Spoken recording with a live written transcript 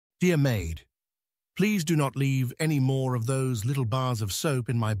Dear Maid, please do not leave any more of those little bars of soap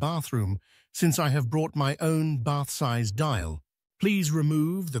in my bathroom, since I have brought my own bath-size dial. Please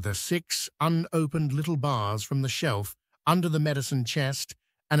remove the 6 unopened little bars from the shelf under the medicine chest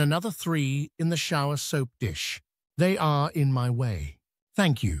and another 3 in the shower soap dish. They are in my way.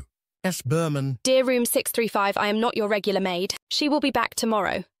 Thank you. S. Berman. Dear Room 635, I am not your regular maid. She will be back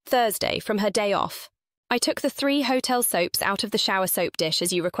tomorrow, Thursday, from her day off. I took the 3 hotel soaps out of the shower soap dish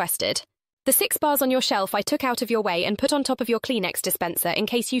as you requested. The 6 bars on your shelf I took out of your way and put on top of your Kleenex dispenser in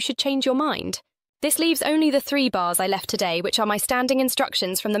case you should change your mind. This leaves only the 3 bars I left today, which are my standing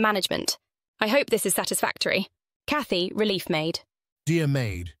instructions from the management. I hope this is satisfactory. Kathy, relief maid. Dear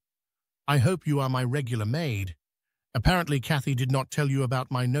Maid, I hope you are my regular maid. Apparently Kathy did not tell you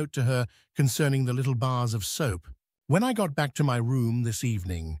about my note to her concerning the little bars of soap. When I got back to my room this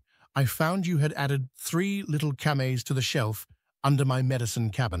evening, I found you had added 3 little cameys to the shelf under my medicine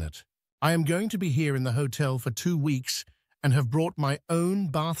cabinet. I am going to be here in the hotel for 2 weeks and have brought my own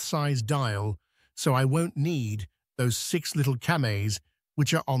bath-size dial, so I won't need those 6 little cameys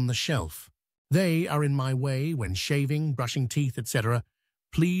which are on the shelf. They are in my way when shaving, brushing teeth, etc.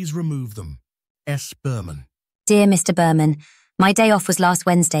 Please remove them. S. Berman. Dear Mr. Berman, my day off was last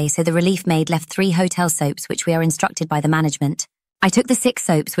Wednesday, so the relief maid left 3 hotel soaps which we are instructed by the management. I took the 6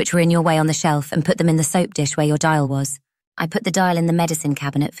 soaps which were in your way on the shelf and put them in the soap dish where your dial was. I put the dial in the medicine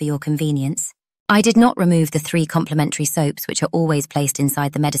cabinet for your convenience. I did not remove the 3 complimentary soaps which are always placed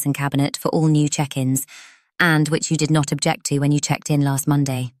inside the medicine cabinet for all new check-ins, and which you did not object to when you checked in last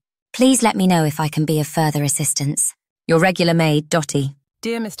Monday. Please let me know if I can be of further assistance. Your regular maid, Dottie.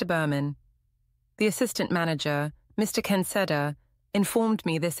 Dear Mr. Berman, the assistant manager, Mr. Kenseda, informed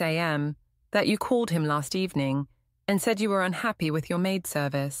me this AM that you called him last evening and said you were unhappy with your maid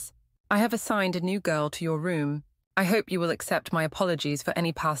service. I have assigned a new girl to your room. I hope you will accept my apologies for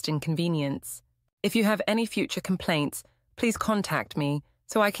any past inconvenience. If you have any future complaints, please contact me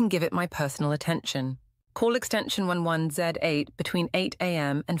so I can give it my personal attention. Call extension 11Z8 between 8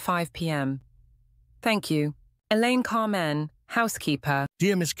 a.m. and 5 p.m. Thank you. Elaine Carmen, housekeeper.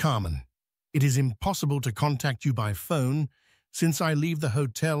 Dear Miss Carmen, it is impossible to contact you by phone since I leave the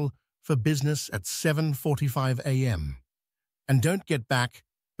hotel for business at 7:45 a.m. and don't get back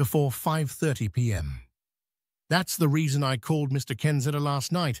before 5:30 p.m. That's the reason I called Mr. Kenseda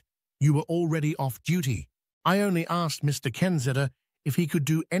last night. You were already off duty. I only asked Mr. Kenseda if he could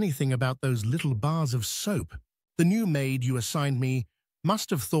do anything about those little bars of soap. The new maid you assigned me must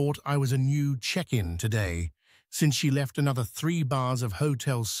have thought I was a new check-in today, since she left another 3 bars of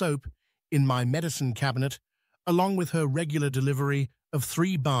hotel soap in my medicine cabinet, along with her regular delivery of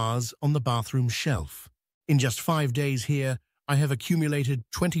 3 bars on the bathroom shelf. In just 5 days here, I have accumulated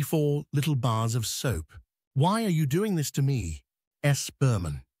 24 little bars of soap. Why are you doing this to me? S.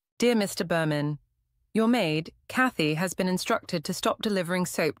 Berman. Dear Mr. Berman, your maid, Kathy, has been instructed to stop delivering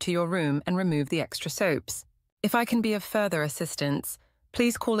soap to your room and remove the extra soaps. If I can be of further assistance,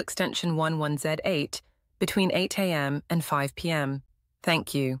 please call extension 11Z8 between 8 a.m. and 5 p.m.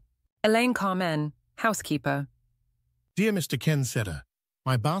 Thank you. Elaine Carmen, housekeeper. Dear Mr. Kenseda,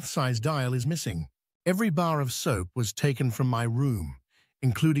 my bath-size dial is missing. Every bar of soap was taken from my room,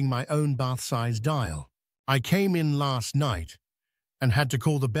 including my own bath-size dial. I came in last night and had to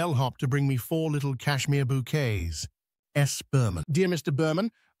call the bellhop to bring me 4 little cashmere bouquets. S. Berman. Dear Mr.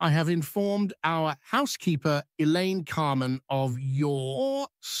 Berman, I have informed our housekeeper, Elaine Carmen, of your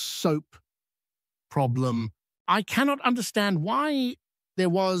soap problem. I cannot understand why there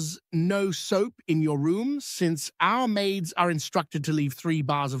was no soap in your room, since our maids are instructed to leave 3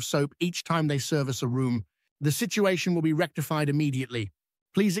 bars of soap each time they service a room. The situation will be rectified immediately.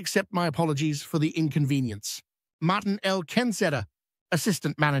 Please accept my apologies for the inconvenience. Martin L. Kenseda,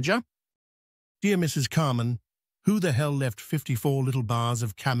 Assistant Manager. Dear Mrs. Carmen, who the hell left 54 little bars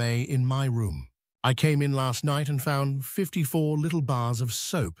of Camay in my room? I came in last night and found 54 little bars of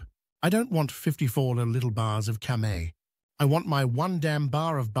soap. I don't want 54 little bars of Camay. I want my 1 damn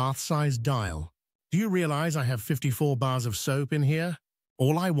bar of bath-size dial. Do you realize I have 54 bars of soap in here?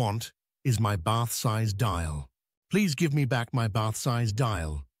 All I want is my bath-size dial. Please give me back my bath-size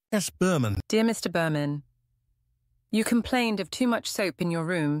dial. S. Berman. Dear Mr. Berman, you complained of too much soap in your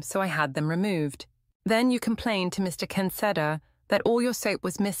room, so I had them removed. Then you complained to Mr. Kenseda that all your soap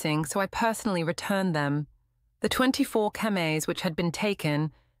was missing, so I personally returned them. The 24 cameys which had been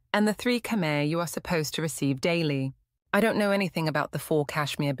taken, and the 3 camay you are supposed to receive daily. I don't know anything about the 4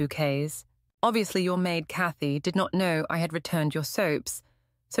 cashmere bouquets. Obviously, your maid Kathy did not know I had returned your soaps,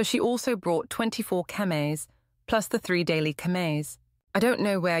 so she also brought 24 cameys, plus the 3 daily cameys. I don't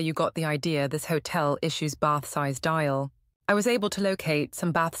know where you got the idea this hotel issues bath-size dial. I was able to locate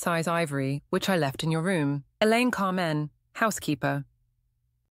some bath-size ivory, which I left in your room. Elaine Carmen, housekeeper.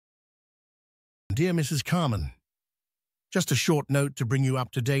 Dear Mrs. Carmen, just a short note to bring you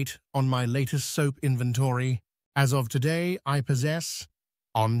up to date on my latest soap inventory. As of today, I possess,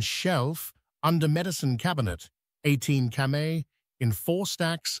 on shelf, under medicine cabinet, 18 Camay in 4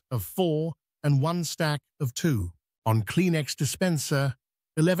 stacks of 4 and 1 stack of 2. On Kleenex dispenser,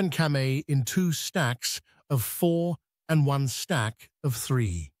 11 Camay in 2 stacks of 4 and 1 stack of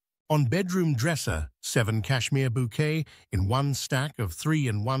 3. On bedroom dresser, 7 cashmere bouquet in 1 stack of 3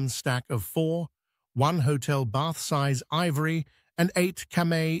 and 1 stack of 4, 1 hotel bath-size ivory, and 8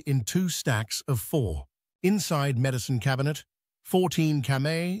 Camay in 2 stacks of 4. Inside medicine cabinet, 14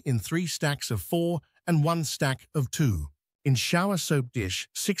 Camay in 3 stacks of 4 and 1 stack of 2. In shower soap dish,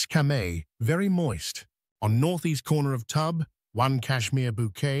 6 Camay, very moist. On northeast corner of tub, 1 cashmere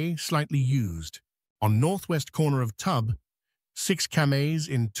bouquet, slightly used. On northwest corner of tub, 6 Camays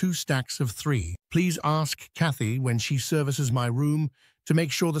in 2 stacks of 3. Please ask Kathy when she services my room to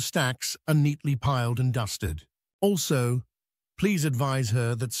make sure the stacks are neatly piled and dusted. Also, please advise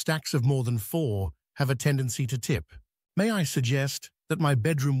her that stacks of more than 4 have a tendency to tip. May I suggest that my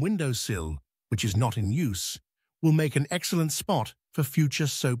bedroom windowsill, which is not in use, will make an excellent spot for future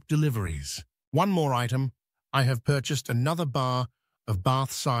soap deliveries. One more item, I have purchased another bar of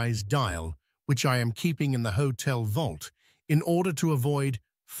bath-size dial, which I am keeping in the hotel vault in order to avoid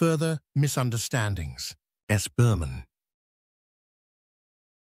further misunderstandings. S. Berman.